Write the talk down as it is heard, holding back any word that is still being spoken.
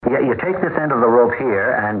Yeah, you take this end of the rope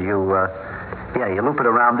here, and you loop it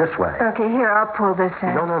around this way. Okay, here, I'll pull this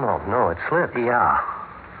in. No, it slips. Yeah.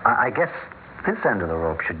 I guess this end of the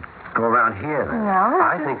rope should go around here, then. No.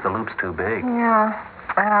 I think the loop's too big. Yeah.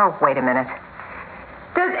 Oh, wait a minute.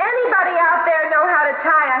 Does anybody out there know how to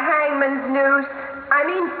tie a hangman's noose? I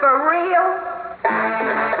mean, for real?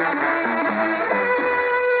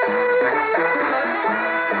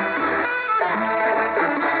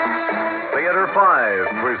 Theater 5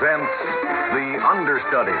 presents The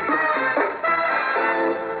Understudy.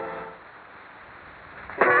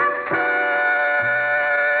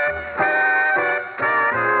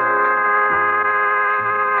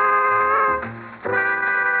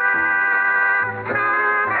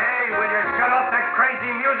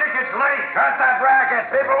 Cut that racket.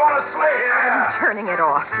 People want to sleep. I'm turning it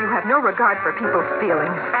off. You have no regard for people's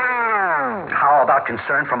feelings. How about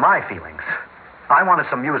concern for my feelings? I wanted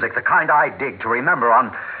some music, the kind I dig, to remember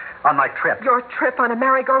on my trip. Your trip on a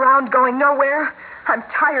merry-go-round going nowhere? I'm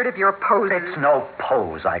tired of your poses. It's no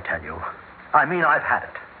pose, I tell you. I mean, I've had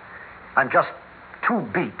it. I'm just too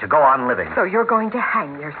beat to go on living. So you're going to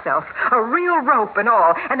hang yourself. A real rope and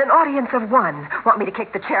all, and an audience of one. Want me to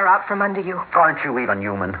kick the chair out from under you? Aren't you even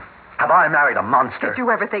human? Have I married a monster? Did you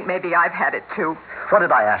ever think maybe I've had it, too? What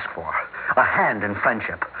did I ask for? A hand in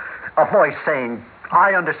friendship. A voice saying,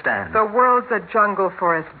 I understand. The world's a jungle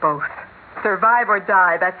for us both. Survive or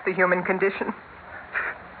die, that's the human condition.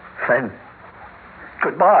 Then,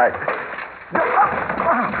 goodbye.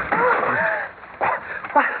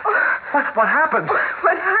 What happened?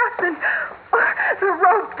 What happened? The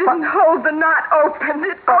rope didn't hold the knot open.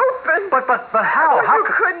 It opened. But how? You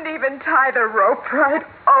couldn't even tie the rope right.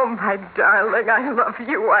 Oh, my darling, I love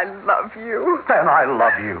you. I love you. Then I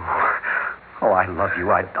love you. Oh, I love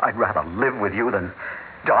you. I'd rather live with you than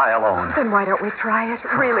die alone. Then why don't we try it?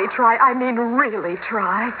 Really try. I mean, really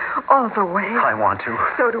try. All the way. I want to.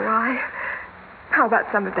 So do I. How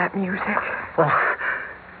about some of that music? Well,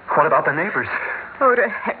 what about the neighbors? Oh, to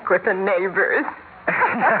heck with the neighbors.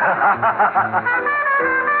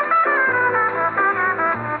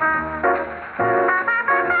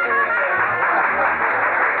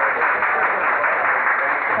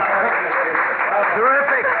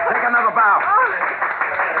 Terrific. Take another bow.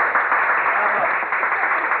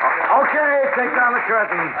 Okay, take down the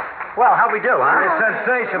curtain. Well, how'd we do, huh? It's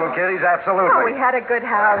sensational, kiddies, absolutely. Oh, we had a good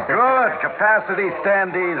house. Good. Capacity,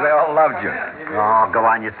 standees, they all loved you. Oh, go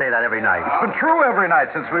on. You say that every night. It's been true every night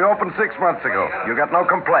since we opened 6 months ago. You got no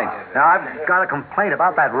complaints. Now, I've got a complaint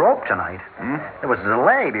about that rope tonight. There was a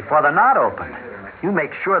delay before the knot opened. You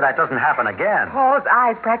make sure that doesn't happen again. Paul's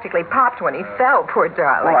eyes practically popped when he fell, poor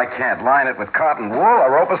darling. Well, I can't line it with cotton wool. A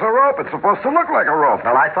rope is a rope. It's supposed to look like a rope.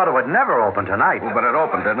 Well, I thought it would never open tonight. Well, but it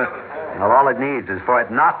opened, didn't it? Well, all it needs is for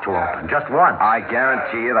it not to open, just once. I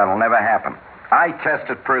guarantee you that'll never happen. I test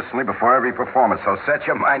it personally before every performance, so set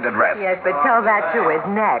your mind at rest. Yes, but tell that to his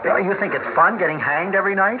neck. You think it's fun getting hanged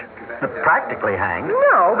every night? Practically hanged.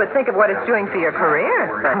 No, but think of what it's doing for your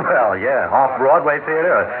career. Well, yeah. Off-Broadway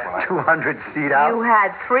theater, a 200-seat out. You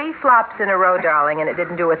had 3 flops in a row, darling, and it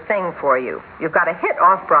didn't do a thing for you. You've got a hit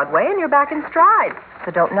off-Broadway, and you're back in stride.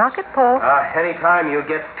 So don't knock it, Paul. Anytime you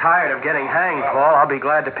get tired of getting hanged, Paul, I'll be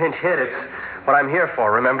glad to pinch hit. It's what I'm here for,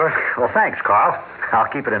 remember? Well, thanks, Carl. I'll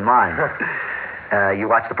keep it in mind. You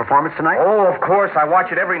watched the performance tonight? Oh, of course. I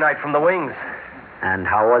watch it every night from the wings. And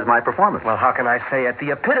how was my performance? Well, how can I say it?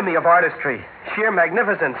 The epitome of artistry. Sheer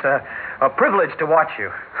magnificence. A privilege to watch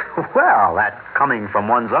you. Well, that coming from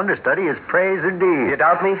one's understudy is praise indeed. You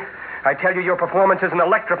doubt me? I tell you, your performance is an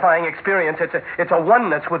electrifying experience. It's a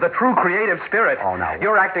oneness with a true creative spirit. Oh, no.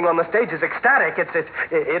 Your acting on the stage is ecstatic.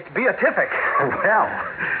 It's beatific. Well,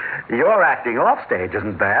 your acting off stage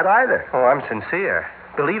isn't bad either. Oh, I'm sincere.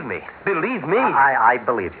 Believe me. Believe me. I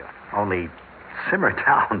believe you. Only simmer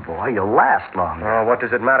down, boy. You'll last long. Oh, what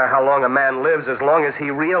does it matter how long a man lives as long as he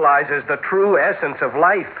realizes the true essence of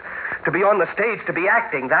life? To be on the stage, to be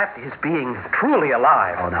acting, that is being truly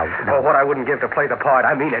alive. Oh, no. Oh, what I wouldn't give to play the part.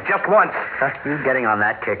 I mean it. Just once. You getting on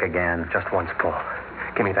that kick again. Just once, Paul.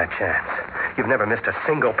 Give me that chance. You've never missed a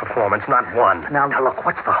single performance, not one. Now, look,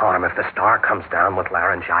 what's the harm if the star comes down with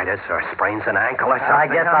laryngitis or sprains an ankle or something? I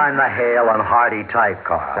guess I'm the hale and hearty type,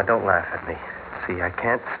 Carl. Now, don't laugh at me. See, I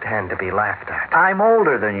can't stand to be laughed at. I'm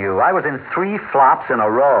older than you. I was in 3 flops in a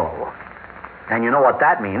row. And you know what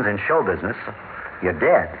that means in show business. You're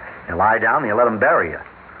dead. You lie down and you let them bury you.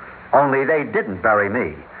 Only they didn't bury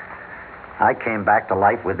me. I came back to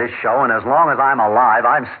life with this show, and as long as I'm alive,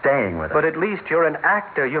 I'm staying with it. But at least you're an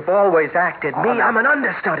actor. You've always acted. Me, I'm an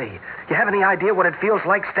understudy. You have any idea what it feels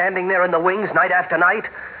like standing there in the wings night after night?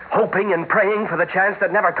 hoping and praying for the chance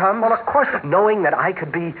that never comes? Well, of course. Knowing that I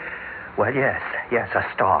could be, well, yes, a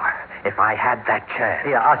star, if I had that chance.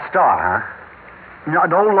 Yeah, a star, huh?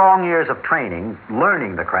 No long years of training,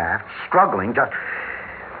 learning the craft, struggling,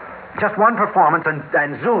 just one performance,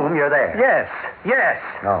 and zoom, you're there. Yes.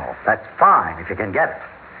 No, that's fine if you can get it.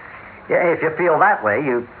 Yeah, if you feel that way,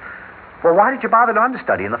 Well, why did you bother to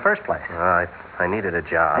understudy in the first place? I needed a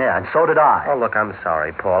job. Yeah, and so did I. Oh, look, I'm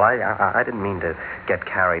sorry, Paul. I didn't mean to get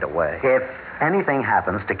carried away. If anything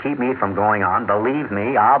happens to keep me from going on, believe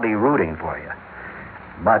me, I'll be rooting for you.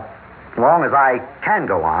 But as long as I can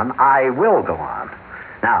go on, I will go on.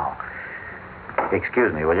 Now,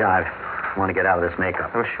 excuse me, will you? I want to get out of this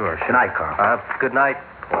makeup. Oh, sure. Good night, Carl. Good night,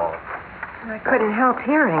 Paul. I couldn't help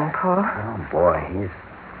hearing, Paul. Oh, boy, he's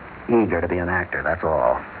eager to be an actor, that's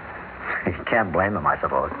all. You can't blame him, I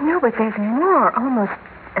suppose. No, but there's more, almost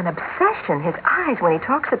an obsession. His eyes, when he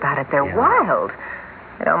talks about it, they're wild.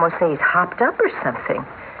 I'd almost say he's hopped up or something.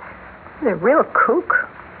 They're real kook.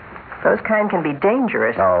 Those kind can be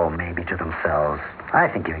dangerous. Oh, maybe to themselves. I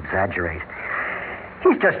think you exaggerate.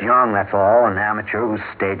 He's just young, that's all, an amateur who's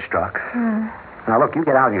stage-struck. Now, look, you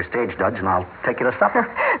get out of your stage, Dudge, and I'll take you to supper.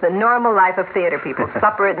 The normal life of theater people.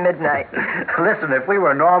 Supper at midnight. Listen, if we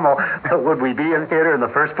were normal, would we be in theater in the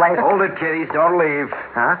first place? Hold it, kiddies. Don't leave.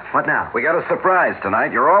 Huh? What now? We got a surprise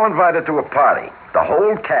tonight. You're all invited to a party. The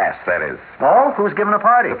whole cast, that is. Oh, who's giving a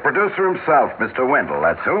party? The producer himself, Mr. Wendell,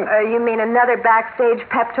 that's who. You mean another backstage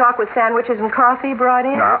pep talk with sandwiches and coffee brought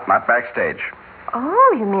in? No, not backstage.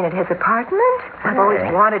 Oh, you mean at his apartment? I've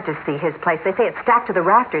always wanted to see his place. They say it's stacked to the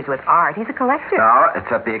rafters with art. He's a collector. No,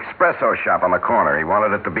 it's at the espresso shop on the corner. He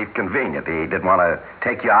wanted it to be convenient. He didn't want to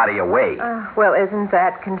take you out of your way. Well, isn't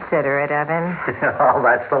that considerate of him? Oh,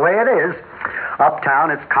 that's the way it is.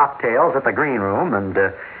 Uptown, it's cocktails at the green room, and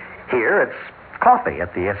here it's coffee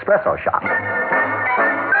at the espresso shop.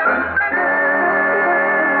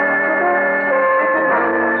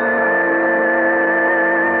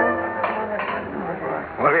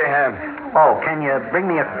 What do you have? Oh, can you bring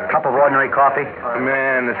me a cup of ordinary coffee?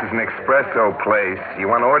 Man, this is an espresso place. You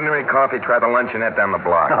want ordinary coffee, try the luncheonette down the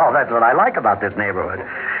block. Oh, that's what I like about this neighborhood.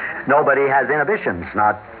 Nobody has inhibitions,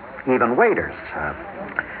 not even waiters.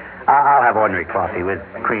 I'll have ordinary coffee with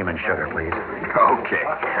cream and sugar, please. Okay.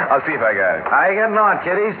 I'll see if I got it. How you getting on,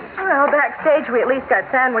 kiddies? Well, backstage we at least got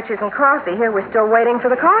sandwiches and coffee. Here we're still waiting for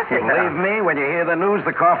the coffee. Believe me, when you hear the news,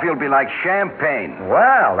 the coffee will be like champagne.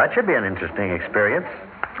 Well, that should be an interesting experience.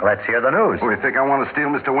 Let's hear the news. Oh, you think I want to steal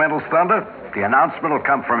Mr. Wendell's thunder? The announcement will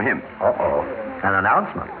come from him. Uh-oh. An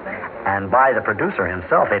announcement. And by the producer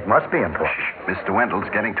himself, it must be important. Shh. Mr. Wendell's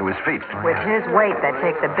getting to his feet. With his weight, that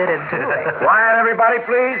takes a bit of doing. Quiet, everybody,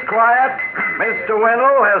 please. Quiet. Mr.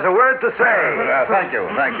 Wendell has a word to say. Thank you.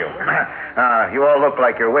 You all look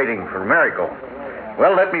like you're waiting for a miracle.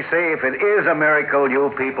 Well, let me say, if it is a miracle, you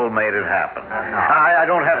people made it happen. I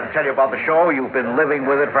don't have to tell you about the show. You've been living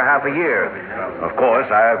with it for half a year. Of course,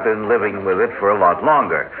 I've been living with it for a lot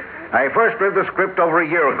longer. I first read the script over a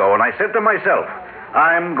year ago, and I said to myself,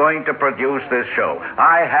 I'm going to produce this show.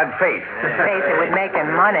 I had faith. Faith it would make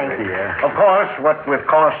him money. Yeah. Of course, what with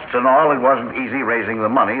costs and all, it wasn't easy raising the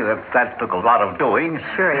money. That took a lot of doing.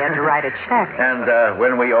 Sure, he had to write a check. And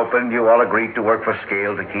when we opened, you all agreed to work for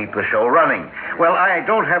scale to keep the show running. Well, I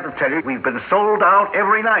don't have to tell you, we've been sold out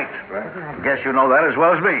every night. Guess you know that as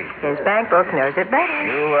well as me. His bank book knows it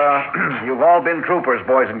better. You've all been troopers,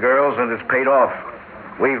 boys and girls, and it's paid off.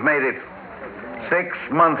 We've made it 6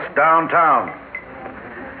 months downtown.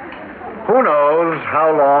 Who knows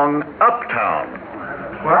how long uptown?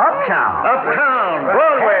 Uptown? Uptown,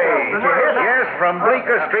 Broadway. Yes, from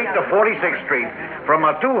Bleecker Street to 46th Street. From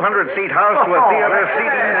a 200-seat house to a theater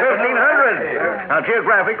seating 1,500. Now,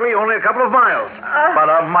 geographically, only a couple of miles. But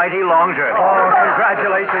a mighty long journey. Oh,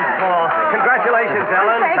 congratulations, Paul. Congratulations,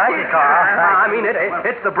 Ellen. Thank you, Carl. I mean,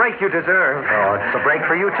 it's the break you deserve. Oh, it's a break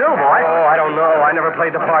for you, too, boy. Oh, I don't know. I never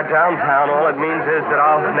played the part downtown. All it means is that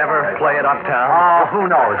I'll never play it uptown. Oh, who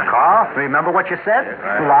knows, Carl? Remember what you said?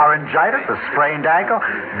 Laryngitis, a sprained ankle.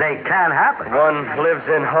 They can happen. One lives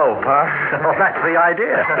in hope, huh? Well, that's the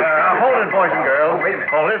idea. Hold it, boys and girls.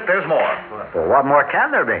 Hold it, there's more. Well, what more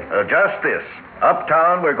can there be? Just this.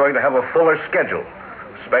 Uptown, we're going to have a fuller schedule.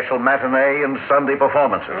 Special matinee and Sunday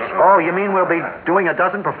performances. Oh, you mean we'll be doing a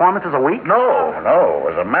dozen performances a week? No.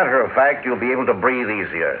 As a matter of fact, you'll be able to breathe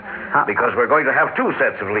easier. Because we're going to have 2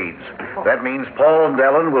 sets of leads. That means Paul and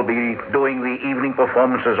Ellen will be doing the evening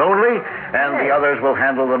performances only, and the others will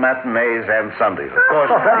handle the matinees and Sundays. Of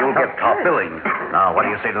course, you'll get top billing. Now, what do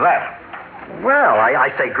you say to that? Well,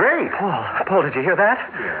 I say great. Paul, did you hear that?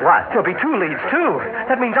 What? There'll be 2 leads, too.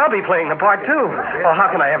 That means I'll be playing the part, too. Oh, how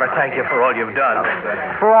can I ever thank you for all you've done?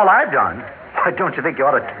 For all I've done? Why, don't you think you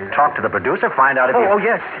ought to talk to the producer, find out if he... Oh,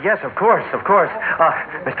 yes, of course.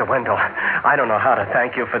 Mr. Wendell, I don't know how to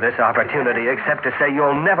thank you for this opportunity except to say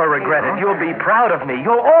you'll never regret it. You'll be proud of me.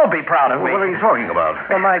 You'll all be proud of me. What are you talking about?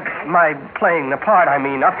 Well, my playing the part,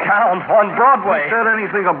 uptown, on Broadway. Who said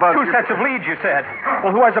anything about... 2 sets of leads, you said.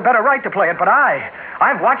 Well, who has a better right to play it but I?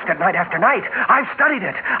 I've watched it night after night. I've studied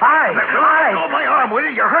it. Oh, my arm, will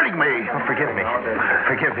you? You're hurting me. Oh, forgive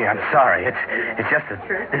me. I'm sorry. It's just that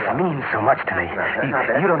this means so much to me.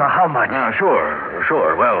 You don't know how much.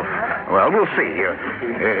 Sure. Well, we'll see here.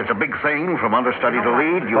 It's a big thing from understudy to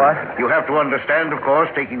lead. What? You have to understand, of course,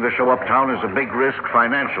 taking the show uptown is a big risk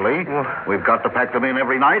financially. We've got to pack them in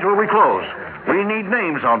every night or we close. We need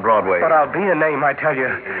names on Broadway. But I'll be a name, I tell you.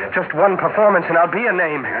 Just one performance and I'll be a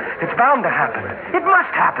name. It's bound to happen. It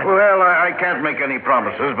must happen. Well, I can't make any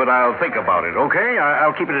promises, but I'll think about it, okay?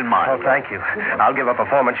 I'll keep it in mind. Oh, thank you. I'll give a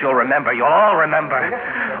performance you'll remember. You'll all remember.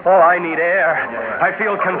 Oh, I need air. I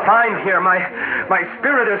feel confined here. My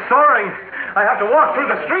spirit is soaring. I have to walk through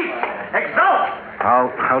the streets. Exult!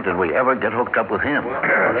 How did we ever get hooked up with him?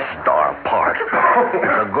 Star part.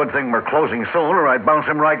 It's a good thing we're closing soon, or I'd bounce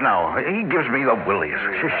him right now. He gives me the willies.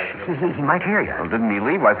 He might hear you. Well, didn't he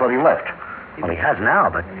leave? I thought he left. Well, he has now,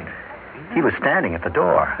 but he was standing at the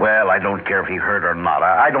door. Well, I don't care if he heard or not.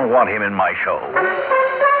 I don't want him in my show.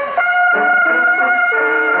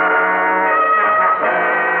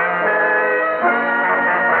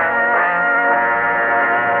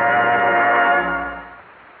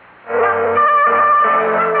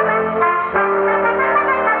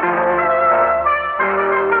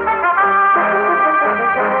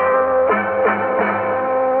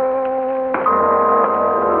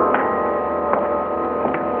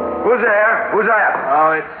 Who's that?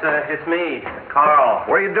 Oh, it's me, Carl.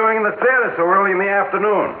 What are you doing in the theater so early in the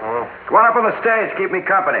afternoon? Go on up on the stage. Keep me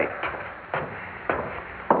company.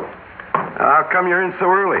 How come you're in so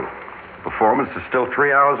early? Performance is still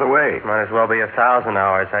 3 hours away. Might as well be 1,000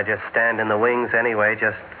 hours. I just stand in the wings anyway,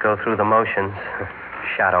 just go through the motions.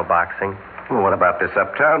 Shadow boxing. Well, what about this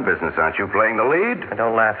uptown business? Aren't you playing the lead?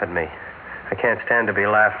 Don't laugh at me. I can't stand to be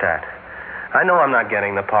laughed at. I know I'm not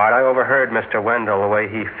getting the part. I overheard Mr. Wendell, the way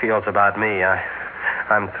he feels about me.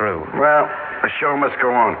 I'm through. Well, the show must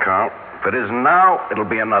go on, Carl. If it isn't now, it'll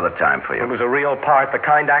be another time for you. It was a real part, the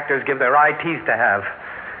kind actors give their eye teeth to have.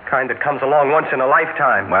 Kind that comes along once in a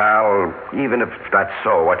lifetime. Well, even if that's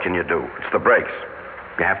so, what can you do? It's the breaks.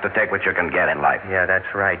 You have to take what you can get in life. Yeah,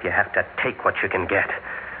 that's right. You have to take what you can get.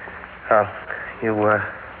 You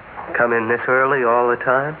come in this early all the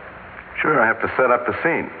time? Sure, I have to set up the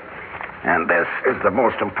scene. And this is the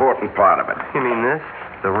most important part of it. You mean this?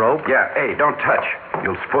 The rope? Yeah, hey, don't touch.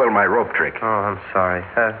 You'll spoil my rope trick. Oh, I'm sorry.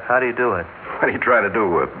 How do you do it? What do you try to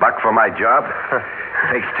do, buck for my job?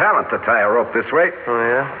 It takes talent to tie a rope this way. Oh,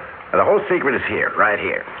 yeah? The whole secret is here, right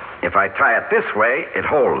here. If I tie it this way, it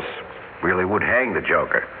holds. Really would hang the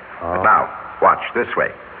joker. Oh. But now, watch this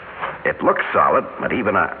way. It looks solid, but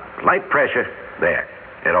even a light pressure, there,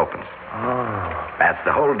 it opens. Oh. That's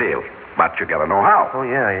the whole deal. But you gotta know how. Oh,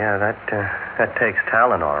 yeah, that takes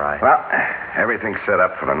talent, all right. Well, everything's set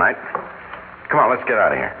up for the night. Come on, let's get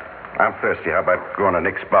out of here. I'm thirsty. How about going to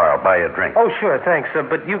Nick's bar? I'll buy you a drink. Oh, sure, thanks.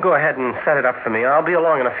 But you go ahead and set it up for me. I'll be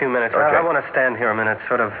along in a few minutes. Okay. I want to stand here a minute,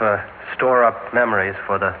 sort of store up memories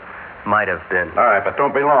for the might have been. All right, but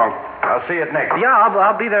don't be long. I'll see you at Nick's. Yeah,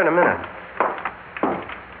 I'll be there in a minute.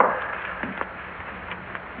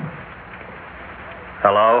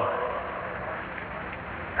 Hello?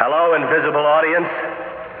 Hello, invisible audience.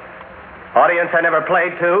 Audience I never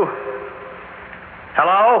played to.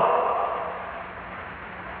 Hello?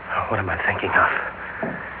 Oh, what am I thinking of?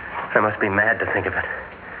 I must be mad to think of it.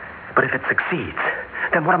 But if it succeeds,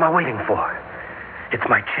 then what am I waiting for? It's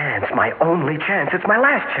my chance, my only chance. It's my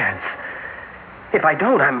last chance. If I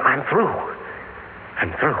don't, I'm through.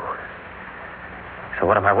 I'm through. So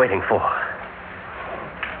what am I waiting for?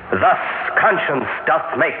 Thus conscience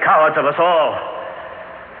doth make cowards of us all.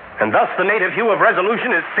 And thus the native hue of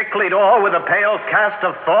resolution is sicklied o'er with a pale cast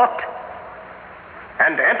of thought.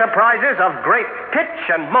 And enterprises of great pitch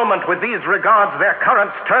and moment with these regards their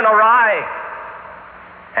currents turn awry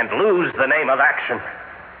and lose the name of action.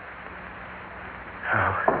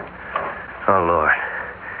 Oh, Lord.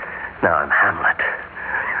 Now I'm Hamlet.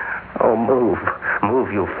 Oh,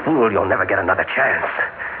 move, you fool. You'll never get another chance.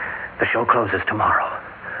 The show closes tomorrow.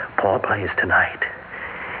 Paul plays tonight.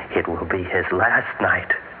 It will be his last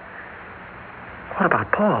night. What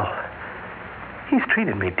about Paul? He's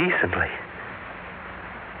treated me decently.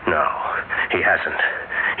 No, he hasn't.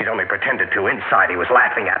 He's only pretended to. Inside, he was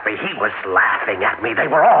laughing at me. He was laughing at me. They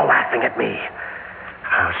were all laughing at me.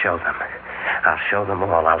 I'll show them. I'll show them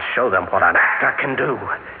all. I'll show them what an actor can do.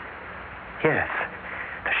 Yes,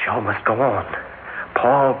 the show must go on.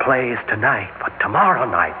 Paul plays tonight, but tomorrow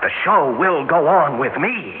night the show will go on with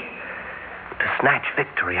me. To snatch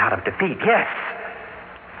victory out of defeat, yes.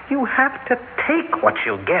 You have to take what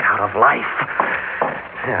you get out of life.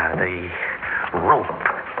 Yeah, the rope,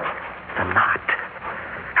 the knot.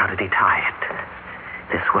 How did he tie it?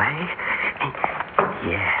 This way?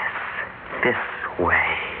 Yes, this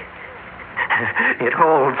way. It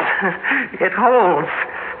holds. It holds.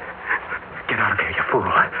 Get out of here, you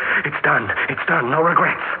fool. It's done. It's done. No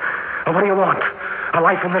regrets. What do you want? A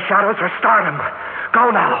life in the shadows or stardom?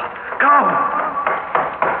 Go now. Go!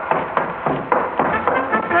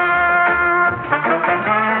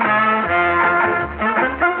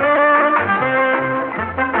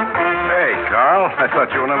 I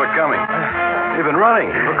thought you were never coming. You've been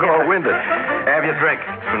running. You look all winded. Have your drink.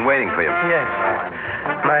 It's been waiting for you. Yes.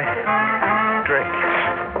 My drink.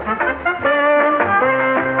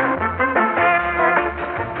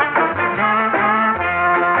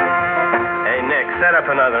 Hey, Nick, set up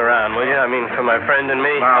another round, will you? I mean, for my friend and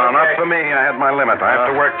me. No, not for me. I had my limit. I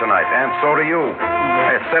have to work tonight, and so do you.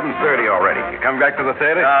 It's 7:30 already. You coming back to the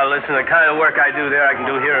theater? Listen, the kind of work I do there, I can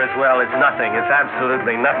do here as well. It's nothing. It's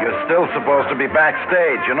absolutely nothing. You're still supposed to be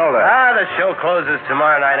backstage. You know that. The show closes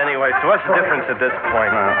tomorrow night anyway, so what's the difference at this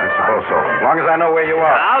point? I suppose so. As long as I know where you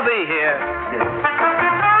are. I'll be here.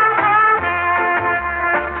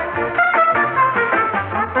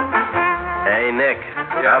 Hey, Nick.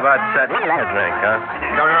 How about setting a drink, huh?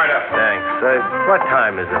 Coming right up. Thanks. What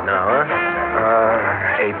time is it now, huh?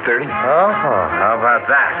 8:30. Oh, how about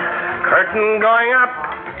that? Curtain going up.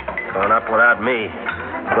 Going up without me.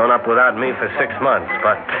 Going up without me for 6 months,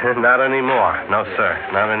 but not anymore. No, sir,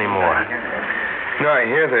 not anymore. No, I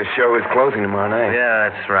hear the show is closing tomorrow night. Yeah,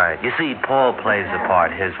 that's right. You see, Paul plays the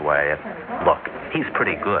part his way. Look, he's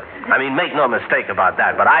pretty good. I mean, make no mistake about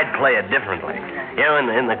that, but I'd play it differently. You know,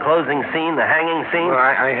 in the closing scene, the hanging scene. Well,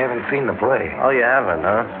 I haven't seen the play. Oh, you haven't,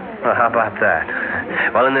 huh? Well, how about that?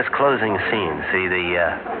 Well, in this closing scene, see,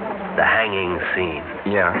 the hanging scene.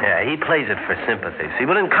 Yeah. Yeah, he plays it for sympathy, see,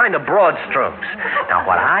 but in kind of broad strokes. Now,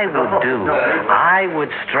 what I would do, I would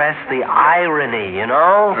stress the irony, you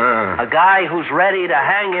know? A guy who's ready to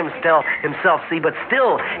hang himself, see, but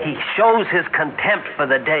still he shows his contempt for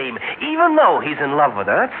the dame, even though he's in love with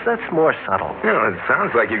her. That's more subtle. Yeah, it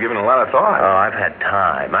sounds like you've given a lot of thought. Oh, I've had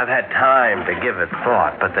time. I've had time to give it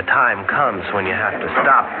thought, but the time comes when you have to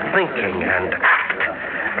stop thinking and act.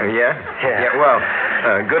 Yeah? Yeah. Well,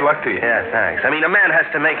 good luck to you. Yeah, thanks. I mean, a man has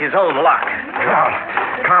to make his own luck.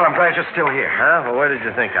 Carl, I'm glad you're still here. Huh? Well, where did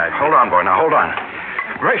you think I'd be? Hold on, boy. Now, hold on.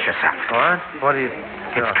 Brace yourself. What? What do you...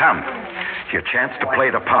 It's come. It's your chance to play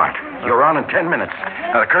the part. You're on in 10 minutes.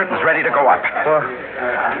 The curtain's ready to go up.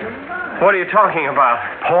 What are you talking about?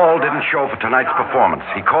 Paul didn't show for tonight's performance.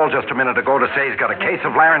 He called just a minute ago to say he's got a case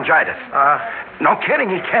of laryngitis. No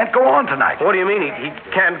kidding. He can't go on tonight. What do you mean he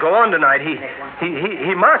can't go on tonight? He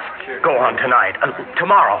must go on tonight.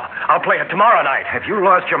 Tomorrow. I'll play it tomorrow night. Have you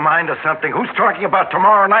lost your mind or something? Who's talking about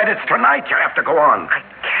tomorrow night? It's tonight you have to go on. I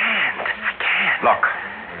can't. Look.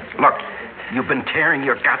 You've been tearing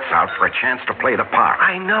your guts out for a chance to play the part.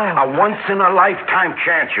 I know. A once-in-a-lifetime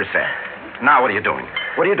chance, you said. Now what are you doing?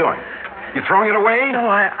 What are you doing? You throwing it away? No,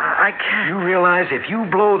 I can't. You realize if you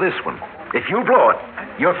blow this one, if you blow it,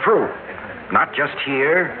 you're through. Not just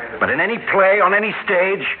here, but in any play, on any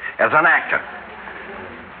stage, as an actor.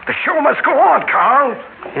 The show must go on, Carl.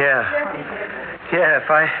 Yeah,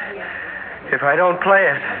 if I don't play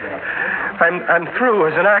it, I'm through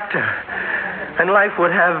as an actor. And life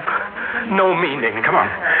would have no meaning. Come on.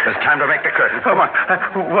 There's time to make the curtain. Come on.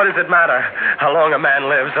 What does it matter how long a man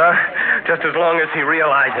lives, huh? Just as long as he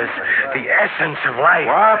realizes the essence of life.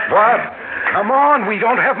 What? Come on. We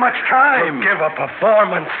don't have much time. To give a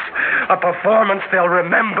performance. A performance they'll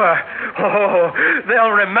remember. Oh,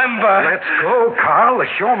 they'll remember. Let's go, Carl. The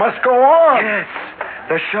show must go on. Yes,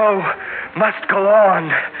 the show must go on.